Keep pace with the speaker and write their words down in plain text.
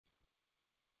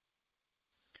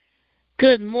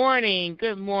Good morning,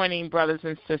 brothers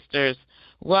and sisters.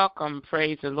 Welcome,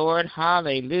 praise the Lord,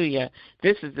 hallelujah.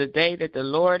 This is the day that the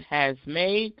Lord has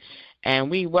made,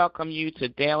 and we welcome you to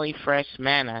Daily Fresh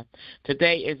Manna.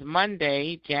 Today is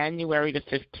Monday, January the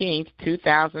 15th,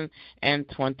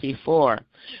 2024.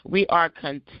 We are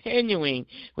continuing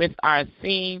with our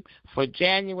theme for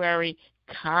January,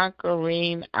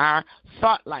 Conquering Our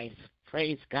Thought Life.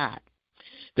 Praise God.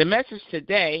 The message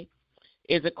today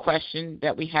is a question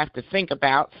that we have to think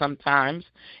about sometimes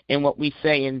in what we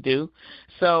say and do.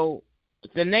 So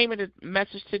the name of the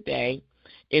message today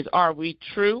is, are we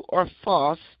true or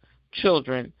false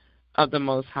children of the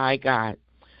Most High God?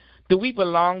 Do we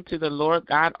belong to the Lord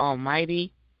God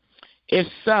Almighty? If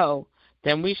so,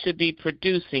 then we should be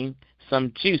producing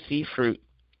some juicy fruit.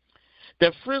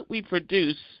 The fruit we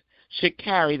produce should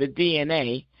carry the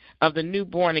DNA of the new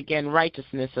born-again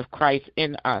righteousness of Christ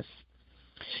in us,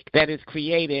 that is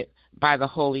created by the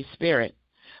Holy Spirit.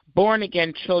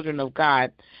 Born-again children of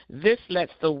God, this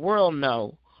lets the world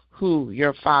know who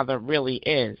your Father really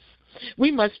is.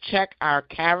 We must check our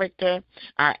character,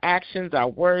 our actions, our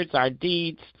words, our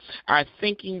deeds, our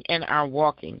thinking, and our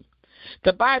walking.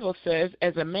 The Bible says,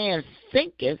 as a man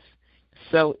thinketh,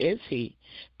 so is he.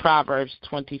 Proverbs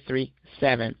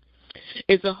 23:7.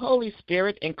 Is the Holy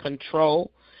Spirit in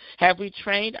control? Have we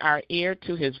trained our ear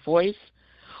to his voice?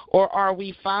 Or are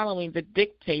we following the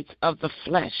dictates of the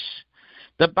flesh?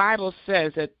 The Bible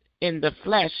says that in the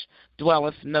flesh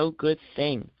dwelleth no good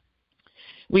thing.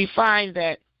 We find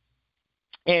that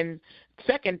in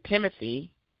 2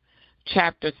 Timothy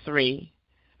chapter 3,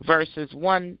 verses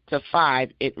 1 to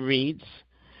 5, it reads,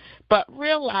 "But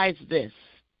realize this,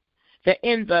 that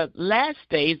in the last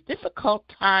days difficult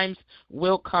times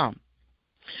will come.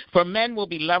 For men will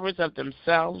be lovers of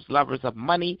themselves, lovers of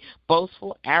money,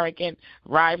 boastful, arrogant,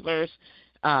 rivalers,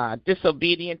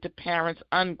 disobedient to parents,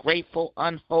 ungrateful,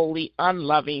 unholy,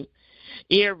 unloving,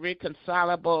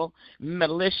 irreconcilable,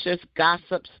 malicious,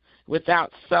 gossips,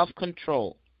 without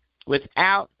self-control,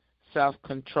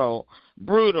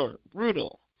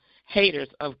 brutal, haters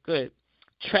of good,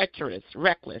 treacherous,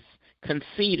 reckless,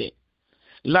 conceited,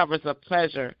 lovers of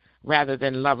pleasure rather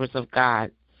than lovers of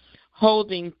God,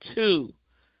 holding to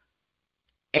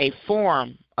a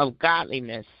form of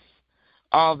godliness,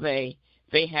 although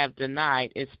they have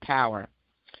denied its power.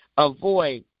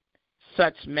 Avoid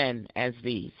such men as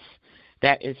these."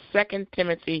 That is 2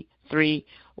 Timothy 3,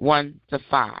 1 to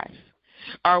 5.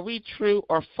 Are we true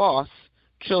or false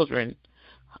children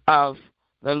of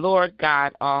the Lord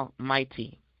God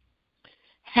Almighty?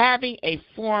 Having a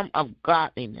form of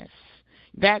godliness,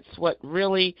 that's what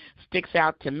really sticks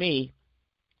out to me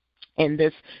in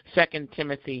this 2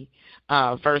 Timothy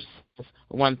verses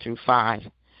 1 through 5,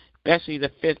 especially the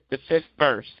fifth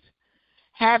verse.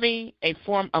 Having a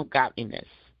form of godliness,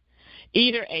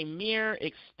 either a mere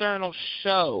external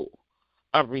show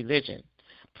of religion,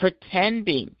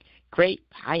 pretending great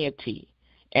piety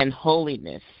and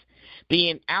holiness,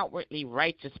 being outwardly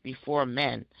righteous before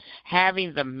men,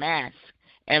 having the mask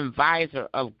and visor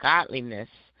of godliness,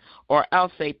 or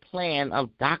else a plan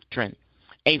of doctrine,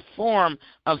 a form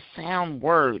of sound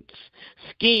words,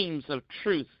 schemes of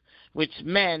truth, which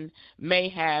men may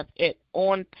have it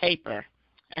on paper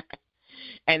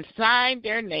and sign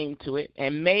their name to it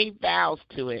and made vows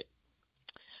to it,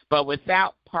 but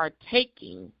without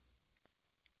partaking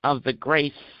of the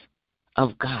grace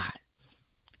of God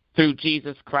through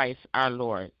Jesus Christ our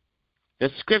Lord. The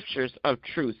scriptures of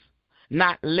truth,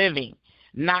 not living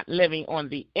on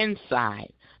the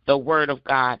inside. The word of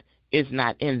God is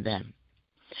not in them,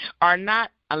 are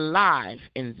not alive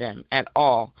in them at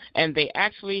all, and they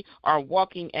actually are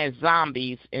walking as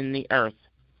zombies in the earth,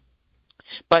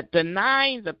 but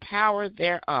denying the power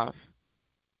thereof.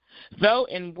 Though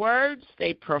in words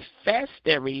they profess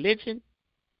their religion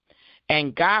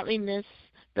and godliness,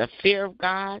 the fear of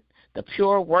God, the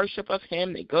pure worship of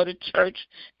him, they go to church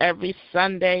every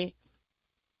Sunday,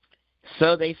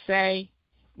 so they say,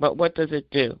 but what does it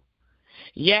do?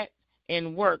 Yet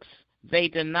in works they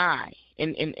deny.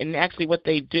 In actually what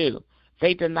they do,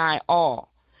 they deny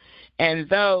all. And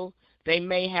though they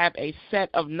may have a set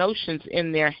of notions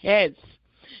in their heads,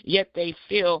 yet they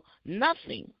feel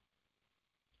nothing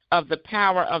of the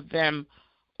power of them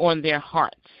on their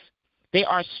hearts. They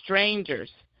are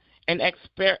strangers and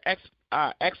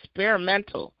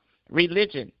experimental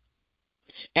religion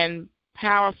and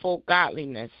powerful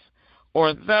godliness,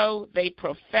 or though they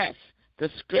profess the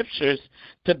scriptures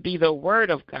to be the word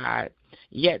of God,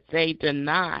 yet they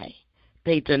deny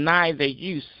the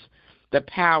use, the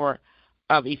power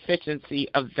of efficiency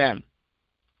of them.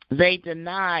 They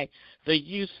deny the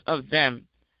use of them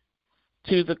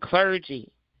to the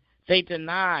clergy, They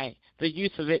deny the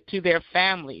use of it to their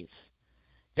families.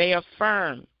 They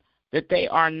affirm that they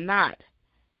are not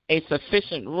a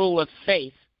sufficient rule of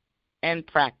faith and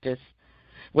practice.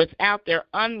 Without their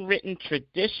unwritten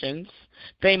traditions,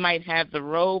 they might have the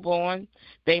robe on,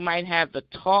 they might have the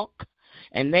talk,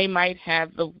 and they might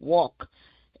have the walk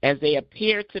as they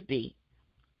appear to be.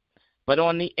 But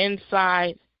on the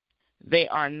inside, they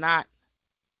are not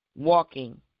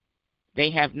walking.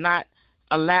 They have not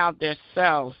allowed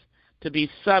themselves to be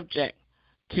subject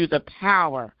to the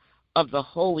power of the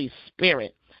Holy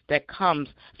Spirit that comes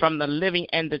from the living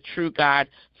and the true God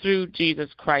through Jesus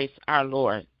Christ our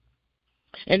Lord.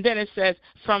 And then it says,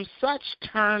 from such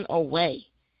turn away.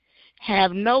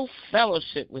 Have no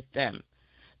fellowship with them.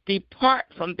 Depart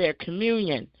from their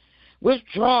communion.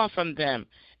 Withdraw from them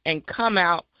and come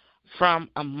out from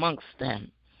amongst them.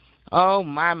 Oh,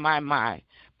 my,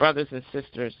 brothers and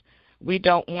sisters. We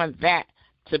don't want that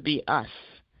to be us.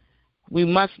 We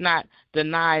must not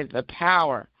deny the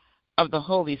power of the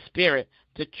Holy Spirit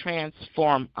to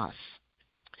transform us.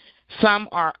 Some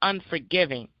are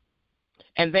unforgiving,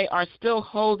 and they are still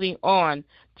holding on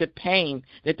to pain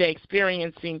that they're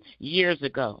experiencing years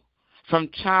ago, from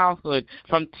childhood,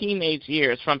 from teenage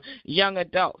years, from young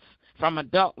adults, from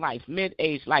adult life,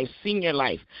 mid-age life, senior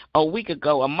life, a week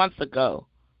ago, a month ago.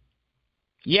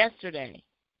 Yesterday,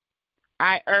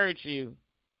 I urge you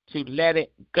to let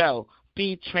it go.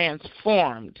 Be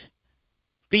transformed.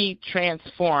 Be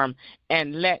transformed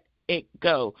and let it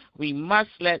go. We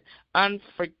must let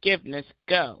unforgiveness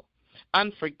go.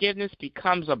 Unforgiveness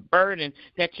becomes a burden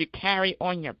that you carry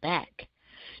on your back,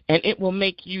 and it will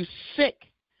make you sick.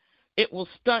 It will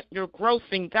stunt your growth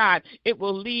in God. It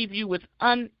will leave you with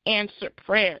unanswered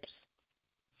prayers.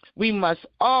 We must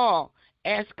all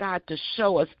ask God to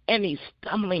show us any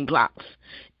stumbling blocks,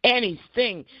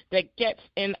 anything that gets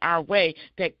in our way,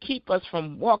 that keep us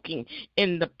from walking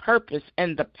in the purpose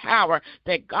and the power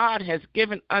that God has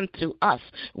given unto us,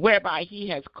 whereby he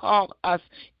has called us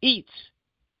each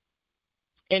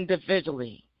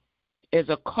individually. Is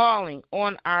a calling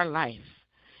on our life,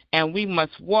 and we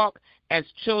must walk as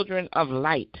children of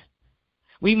light.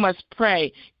 We must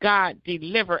pray, God,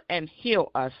 deliver and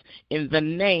heal us in the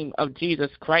name of Jesus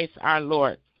Christ our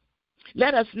Lord.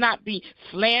 Let us not be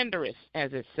slanderous,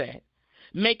 as it said,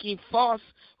 making false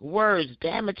words,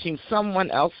 damaging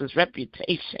someone else's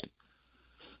reputation.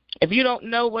 If you don't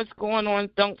know what's going on,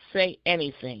 don't say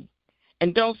anything.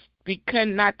 And don't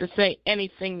begin not to say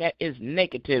anything that is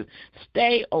negative.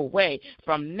 Stay away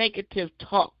from negative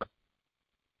talk.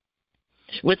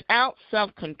 Without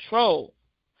self-control,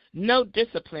 no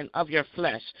discipline of your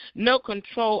flesh, no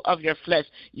control of your flesh,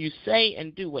 you say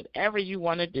and do whatever you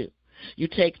want to do. You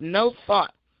take no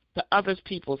thought to other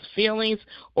people's feelings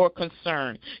or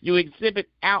concern. You exhibit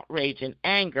outrage and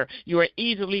anger. You are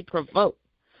easily provoked,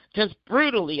 just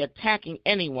brutally attacking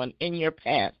anyone in your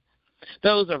path.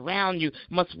 Those around you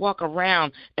must walk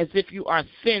around as if you are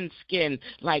thin-skinned,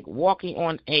 like walking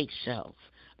on eggshells.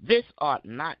 This ought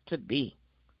not to be.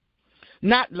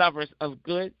 Not lovers of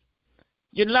good.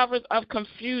 You're lovers of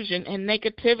confusion and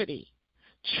negativity.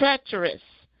 Treacherous.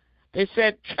 They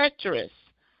said treacherous.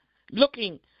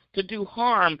 Looking to do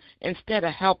harm instead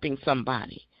of helping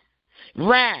somebody.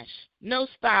 Rash. No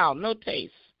style, no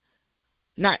taste.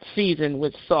 Not seasoned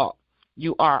with salt.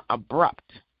 You are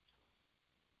abrupt.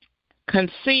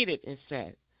 Conceited, it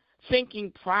said.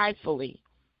 Thinking pridefully.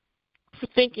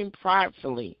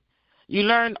 You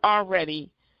learned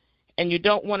already, and you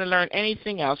don't want to learn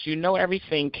anything else. You know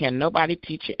everything. Can nobody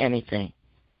teach you anything?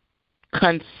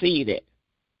 Conceited.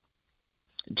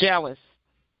 Jealous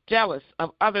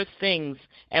of other things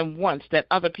and wants that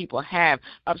other people have.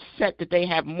 Upset that they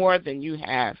have more than you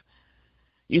have.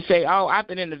 You say, oh, I've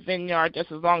been in the vineyard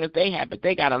just as long as they have, but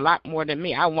they got a lot more than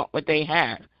me. I want what they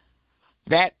have.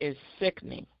 That is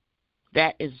sickening.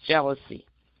 That is jealousy.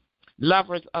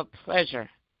 Lovers of pleasure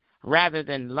rather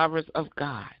than lovers of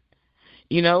God.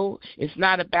 You know, it's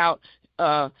not about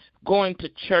going to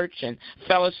church and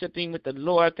fellowshipping with the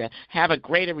Lord to have a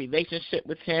greater relationship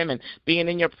with him and being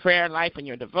in your prayer life and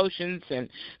your devotions and,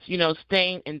 you know,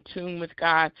 staying in tune with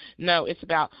God. No, it's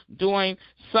about doing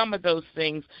some of those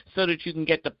things so that you can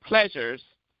get the pleasures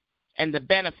and the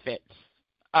benefits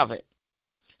of it.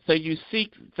 So you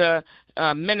seek the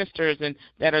ministers and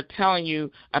that are telling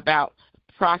you about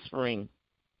prospering.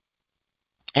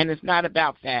 And it's not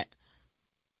about that.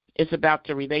 It's about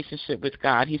the relationship with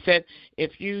God. He said,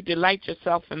 if you delight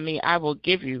yourself in me, I will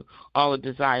give you all the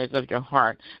desires of your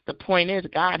heart. The point is,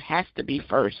 God has to be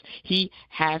first. He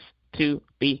has to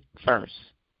be first.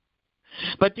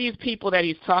 But these people that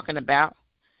he's talking about,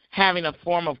 having a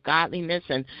form of godliness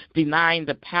and denying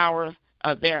the power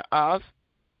thereof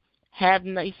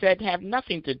he said, have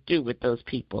nothing to do with those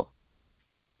people.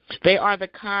 They are the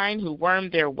kind who worm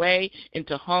their way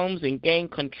into homes and gain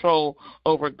control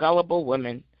over gullible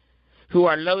women who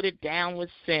are loaded down with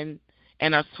sin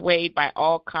and are swayed by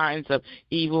all kinds of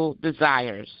evil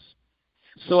desires,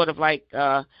 sort of like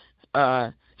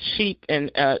sheep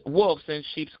and wolves in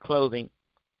sheep's clothing,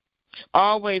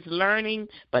 always learning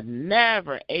but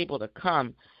never able to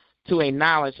come to a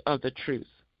knowledge of the truth.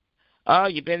 Oh,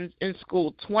 you've been in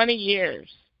school 20 years,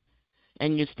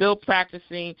 and you're still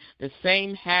practicing the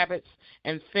same habits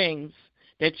and things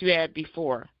that you had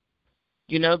before.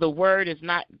 You know, the word is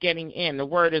not getting in. The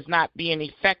word is not being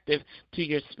effective to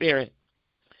your spirit.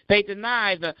 They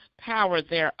deny the power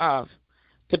thereof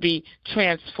to be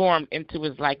transformed into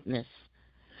his likeness.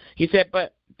 He said,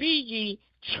 but be ye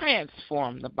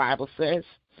transformed, the Bible says,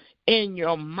 in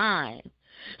your mind,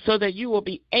 so that you will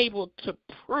be able to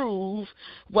prove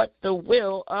what the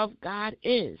will of God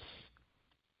is.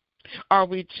 Are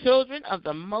we children of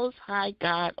the Most High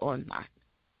God or not?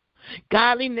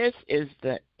 Godliness is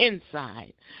the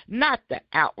inside, not the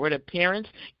outward appearance.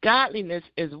 Godliness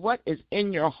is what is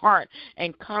in your heart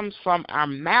and comes from our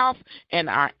mouth and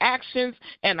our actions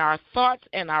and our thoughts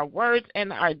and our words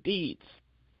and our deeds.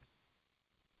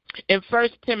 In 1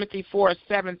 Timothy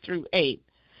 4:7-8,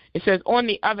 it says, on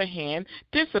the other hand,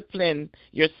 discipline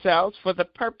yourselves for the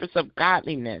purpose of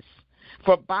godliness,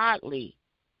 for bodily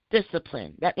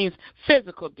discipline. That means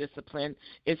physical discipline.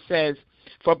 It says,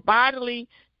 for bodily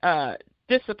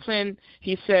discipline,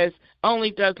 he says,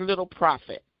 only does little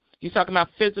profit. He's talking about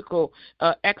physical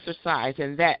exercise,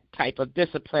 and that type of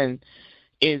discipline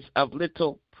is of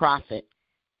little profit.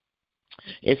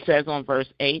 It says on verse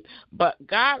 8, but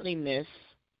godliness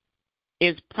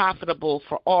is profitable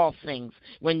for all things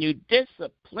when you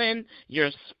discipline your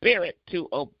spirit to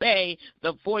obey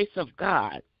the voice of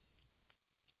God,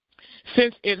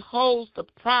 since it holds the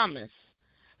promise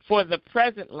for the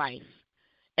present life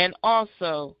and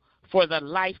also for the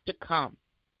life to come.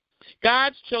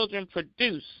 God's children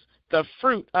produce the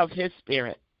fruit of his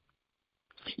spirit.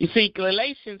 You see,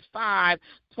 Galatians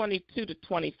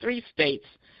 5:22-23 states,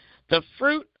 the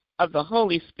fruit of the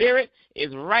Holy Spirit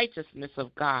is righteousness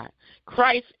of God.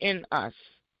 Christ in us.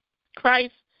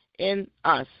 Christ in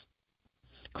us.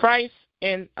 Christ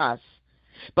in us.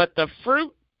 But the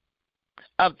fruit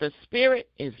of the Spirit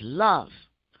is love,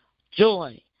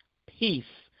 joy, peace,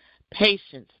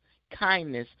 patience,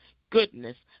 kindness,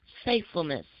 goodness,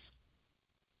 faithfulness,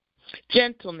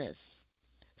 gentleness,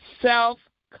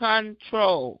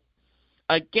 self-control.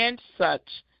 Against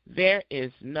such there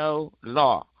is no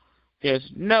law.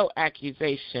 There's no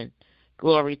accusation,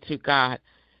 glory to God,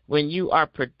 when you are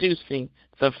producing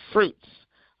the fruits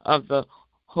of the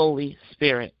Holy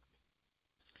Spirit.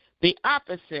 The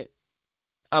opposite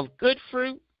of good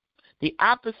fruit, the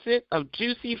opposite of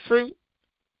juicy fruit,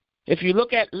 if you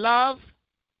look at love,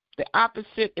 the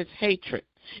opposite is hatred.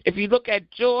 If you look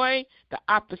at joy, the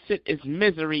opposite is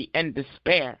misery and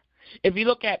despair. If you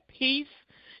look at peace,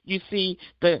 you see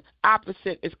the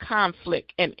opposite is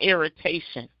conflict and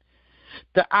irritation.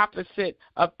 The opposite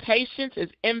of patience is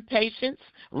impatience,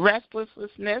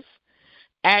 restlessness,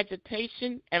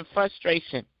 agitation, and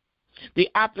frustration. The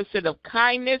opposite of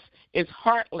kindness is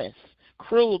heartless,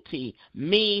 cruelty,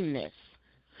 meanness.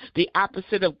 The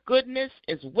opposite of goodness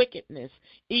is wickedness,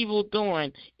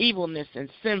 evildoing, evilness, and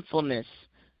sinfulness.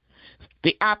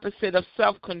 The opposite of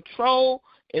self-control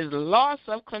is loss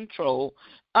of control,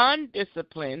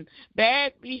 undisciplined,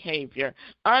 bad behavior,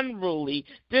 unruly,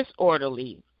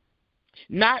 disorderly,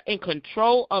 not in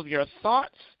control of your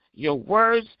thoughts, your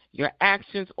words, your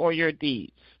actions, or your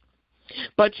deeds.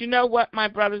 But you know what, my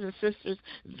brothers and sisters?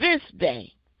 This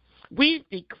day, we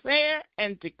declare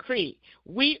and decree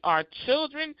we are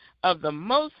children of the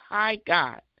Most High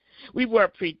God. We were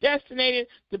predestinated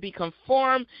to be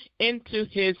conformed into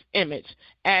his image,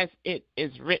 as it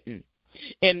is written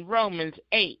in Romans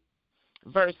 8,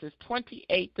 verses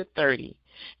 28-30.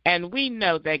 And we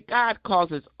know that God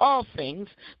causes all things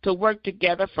to work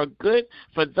together for good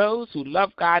for those who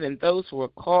love God and those who are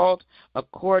called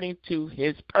according to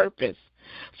his purpose.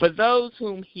 For those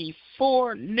whom he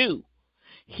foreknew,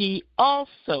 he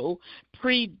also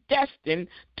predestined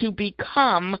to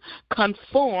become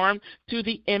conformed to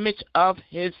the image of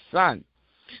his Son,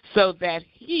 so that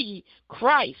he,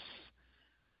 Christ,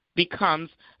 becomes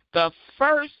the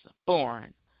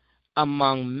firstborn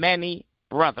among many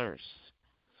brothers.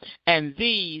 And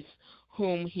these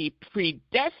whom he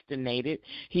predestinated,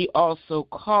 he also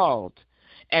called.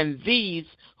 And these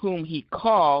whom he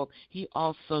called, he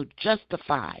also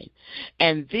justified.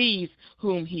 And these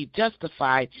whom he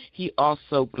justified, he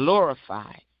also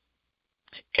glorified.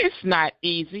 It's not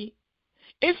easy.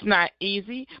 It's not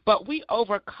easy, but we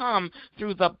overcome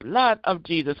through the blood of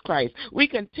Jesus Christ. We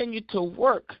continue to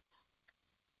work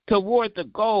toward the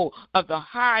goal of the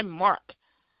high mark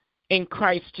in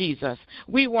Christ Jesus.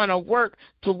 We want to work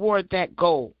toward that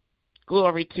goal.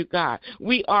 Glory to God.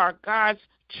 We are God's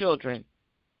children.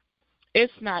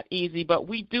 It's not easy, but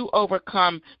we do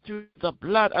overcome through the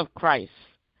blood of Christ.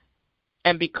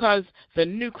 And because the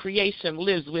new creation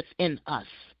lives within us.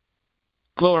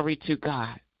 Glory to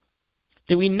God.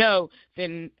 Do we know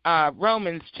in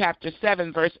Romans chapter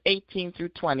 7, verse 18 through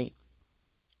 20,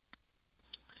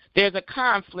 there's a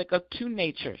conflict of two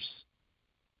natures.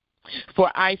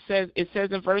 It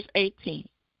says in verse 18,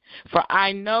 for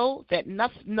I know that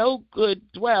no good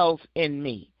dwells in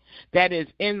me, that is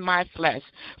in my flesh.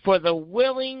 For the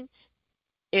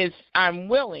I'm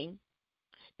willing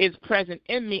is present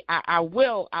in me. I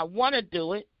want to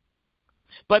do it,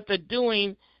 but the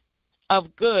doing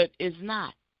of good is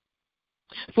not.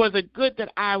 For the good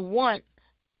that I want,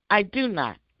 I do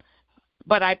not,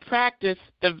 but I practice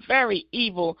the very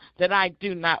evil that I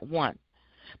do not want.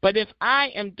 But if I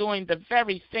am doing the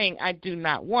very thing I do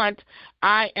not want,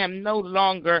 I am no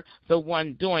longer the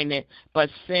one doing it, but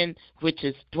sin which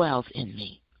dwells in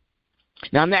me.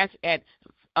 Now that's at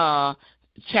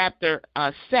chapter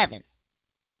 7.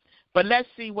 But let's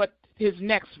see what his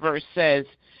next verse says.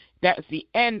 That's the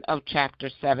end of chapter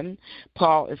 7.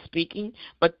 Paul is speaking.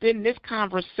 But then this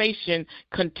conversation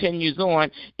continues on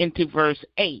into verse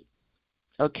 8.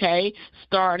 Okay?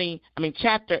 Romans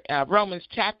chapter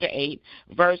 8,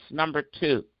 verse number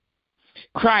 2.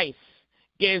 Christ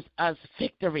gives us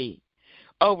victory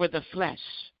over the flesh.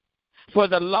 For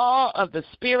the law of the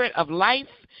Spirit of life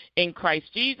in Christ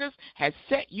Jesus has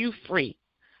set you free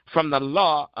from the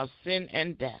law of sin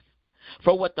and death.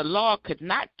 For what the law could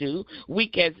not do,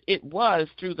 weak as it was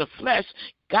through the flesh,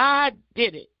 God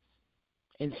did it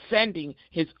in sending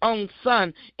his own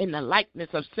Son in the likeness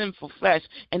of sinful flesh,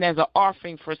 and as an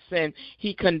offering for sin,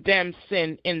 he condemned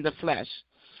sin in the flesh,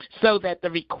 so that the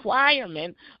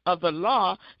requirement of the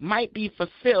law might be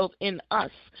fulfilled in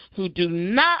us who do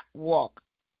not walk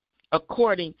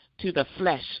according to the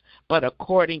flesh, but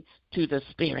according to the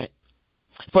Spirit.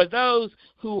 For those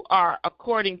who are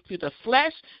according to the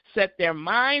flesh set their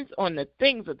minds on the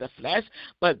things of the flesh,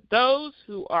 but those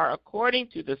who are according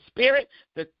to the Spirit,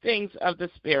 the things of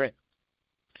the Spirit.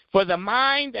 For the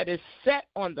mind that is set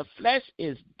on the flesh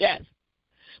is death,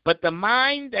 but the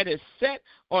mind that is set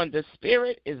on the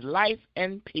Spirit is life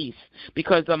and peace,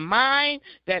 because the mind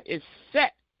that is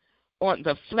set on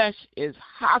the flesh is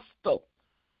hostile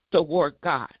toward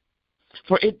God.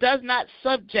 For it does not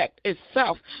subject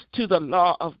itself to the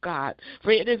law of God,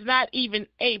 for it is not even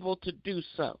able to do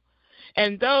so.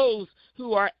 And those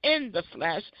who are in the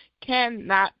flesh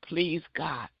cannot please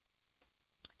God.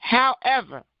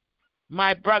 However,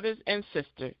 my brothers and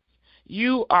sisters,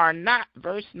 you are not,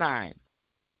 verse 9.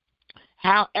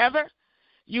 However,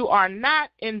 you are not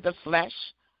in the flesh,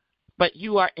 but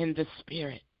you are in the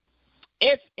Spirit,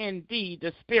 if indeed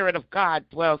the Spirit of God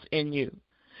dwells in you.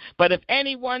 But if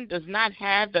anyone does not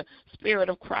have the Spirit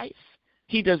of Christ,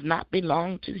 he does not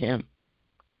belong to him.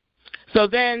 So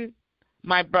then,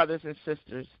 my brothers and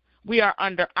sisters, we are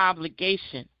under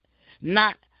obligation,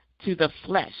 not to the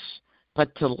flesh,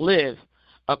 but to live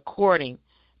according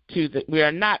to we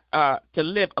are not to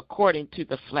live according to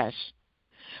the flesh,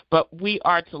 but we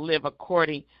are to live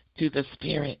according to the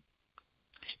Spirit.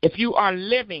 If you are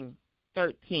living,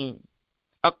 13,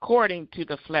 according to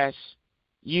the flesh,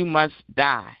 you must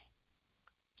die.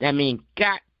 That means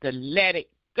got to let it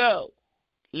go.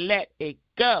 Let it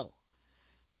go.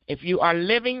 If you are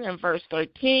living, in verse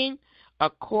 13,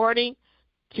 according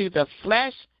to the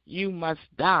flesh, you must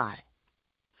die.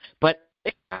 But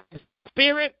in the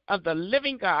Spirit of the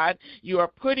living God, you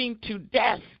are putting to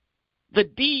death the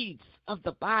deeds of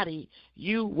the body,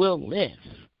 you will live.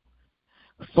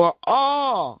 For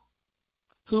all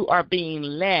who are being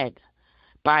led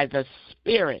by the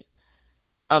Spirit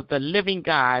of the living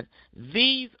God,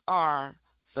 these are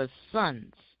the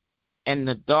sons and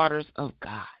the daughters of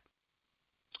God.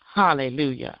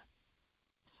 Hallelujah.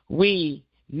 We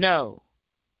know,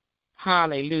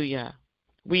 hallelujah,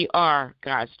 we are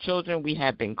God's children. We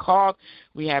have been called.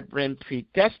 We have been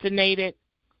predestinated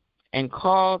and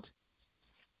called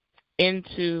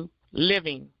into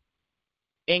living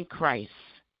in Christ.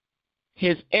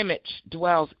 His image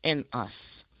dwells in us.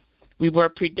 We were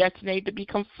predestinated to be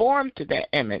conformed to that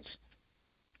image.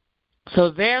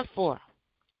 So therefore,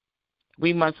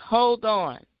 we must hold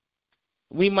on.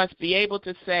 We must be able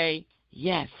to say,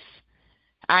 yes,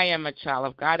 I am a child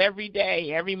of God. Every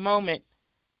day, every moment,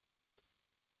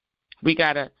 we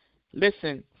got to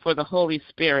listen for the Holy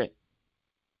Spirit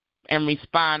and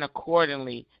respond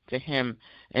accordingly to him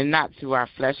and not to our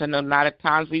flesh. I know a lot of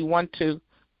times we want to,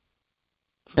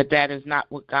 but that is not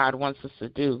what God wants us to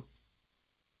do.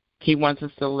 He wants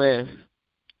us to live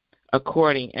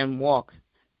according and walk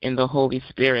in the Holy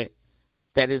Spirit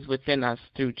that is within us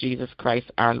through Jesus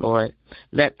Christ our Lord.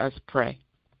 Let us pray.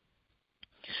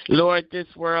 Lord, this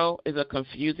world is a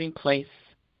confusing place.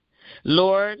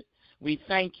 Lord, we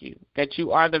thank you that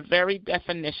you are the very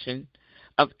definition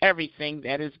of everything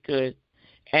that is good.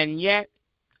 And yet,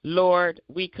 Lord,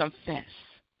 we confess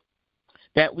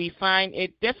that we find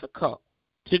it difficult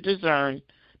to discern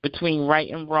between right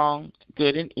and wrong,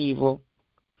 good and evil.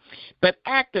 But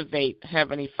activate,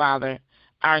 Heavenly Father,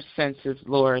 our senses,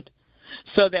 Lord,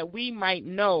 so that we might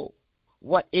know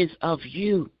what is of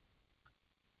you.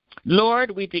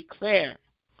 Lord, we declare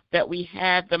that we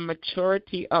have the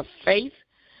maturity of faith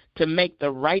to make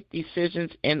the right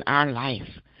decisions in our life.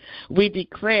 We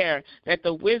declare that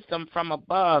the wisdom from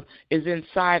above is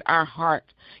inside our heart,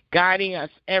 guiding us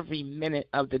every minute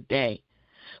of the day.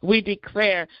 We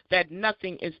declare that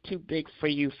nothing is too big for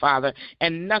you, Father,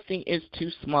 and nothing is too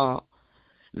small.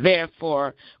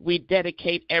 Therefore, we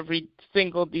dedicate every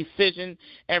single decision,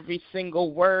 every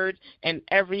single word, and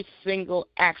every single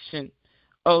action,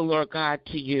 O Lord God,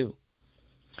 to you.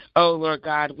 O Lord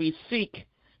God, we seek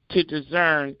to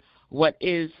discern what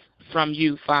is from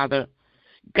you, Father.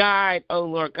 Guide, O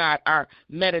Lord God, our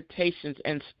meditations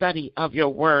and study of your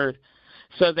word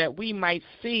so that we might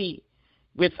see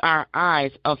with our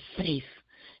eyes of faith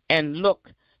and look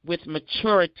with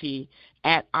maturity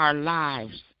at our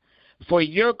lives. For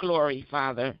your glory,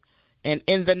 Father, and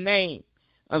in the name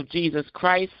of Jesus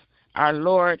Christ, our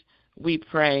Lord, we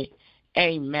pray.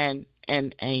 Amen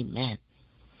and amen.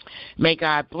 May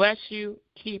God bless you,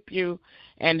 keep you,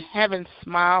 and heaven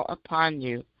smile upon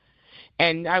you.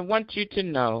 And I want you to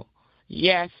know,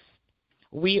 yes,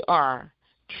 we are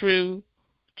true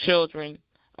children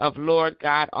of Lord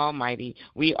God Almighty.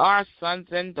 We are sons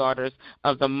and daughters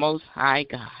of the Most High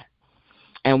God.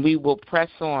 And we will press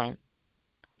on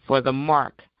for the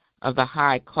mark of the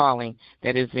high calling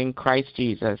that is in Christ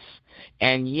Jesus.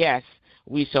 And yes,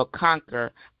 we shall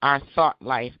conquer our thought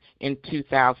life in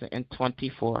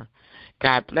 2024.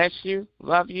 God bless you,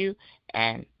 love you,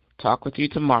 and talk with you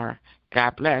tomorrow.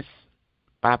 God bless.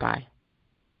 Bye-bye.